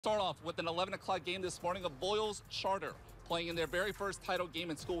Start off with an 11 o'clock game this morning. Avoyelles Charter playing in their very first title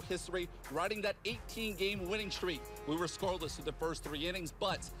game in school history, riding that 18-game winning streak. We were scoreless through the first 3 innings,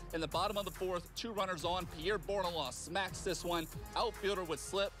 but in the bottom of the 4th, 2 runners on. Pierre Bordelon smacks this one. Outfielder would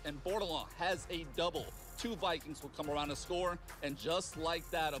slip, and Bordelon has a double. 2 Vikings will come around to score, and just like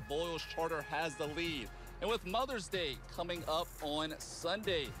that, Avoyelles Charter has the lead. And with Mother's Day coming up on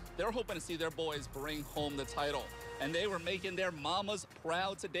Sunday, they're hoping to see their boys bring home the title. And they were making their mamas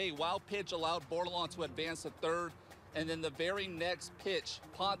proud today. Wild pitch allowed Bordelon to advance to third. And then the very next pitch,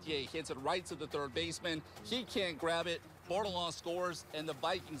 Pontier hits it right to the third baseman. He can't grab it. Bordelon scores, and the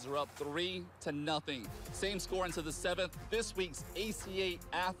Vikings are up 3-0. Same score into the 7th. This week's ACA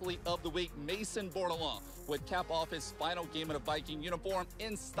Athlete of the Week, Mason Bordelon, would cap off his final game in a Viking uniform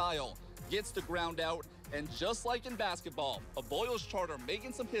in style. Gets the ground out, and just like in basketball, Avoyelles Charter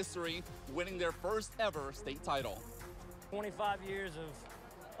making some history, winning their first ever state title. 25 years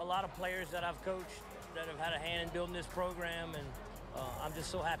of a lot of players that I've coached that have had a hand in building this program, and I'm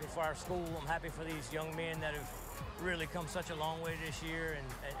just so happy for our school. I'm happy for these young men that have really come such a long way this year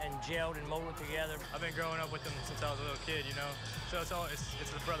and gelled and molded together. I've been growing up with them since I was a little kid, you know, so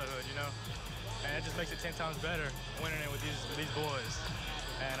it's the brotherhood, you know, and it just makes it 10 times better winning it with these boys.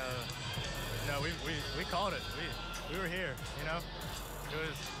 And no, we called it. We were here, you know.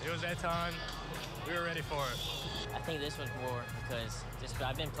 It was that time. We were ready for it. I think this was more because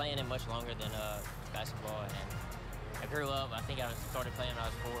I've been playing it much longer than basketball, and I grew up. I think I started playing when I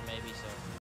was 4, maybe. So